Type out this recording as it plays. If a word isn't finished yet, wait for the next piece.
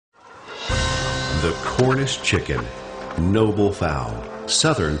The Cornish chicken, noble fowl,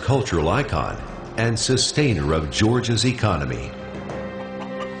 Southern cultural icon, and sustainer of Georgia's economy.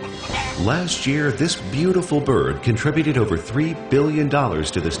 Last year, this beautiful bird contributed over $3 billion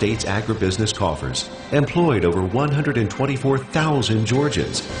to the state's agribusiness coffers, employed over 124,000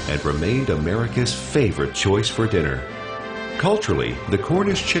 Georgians, and remained America's favorite choice for dinner. Culturally, the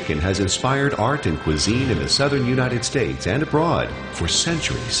Cornish chicken has inspired art and cuisine in the southern United States and abroad for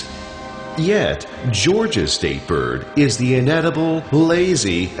centuries. Yet, Georgia's state bird is the inedible,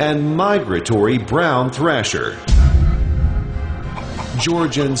 lazy, and migratory brown thrasher.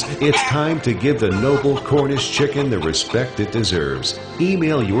 Georgians, it's time to give the noble Cornish chicken the respect it deserves.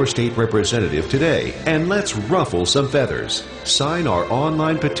 Email your state representative today and let's ruffle some feathers. Sign our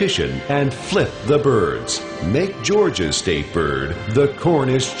online petition and flip the birds. Make Georgia's state bird the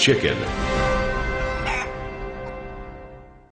Cornish chicken.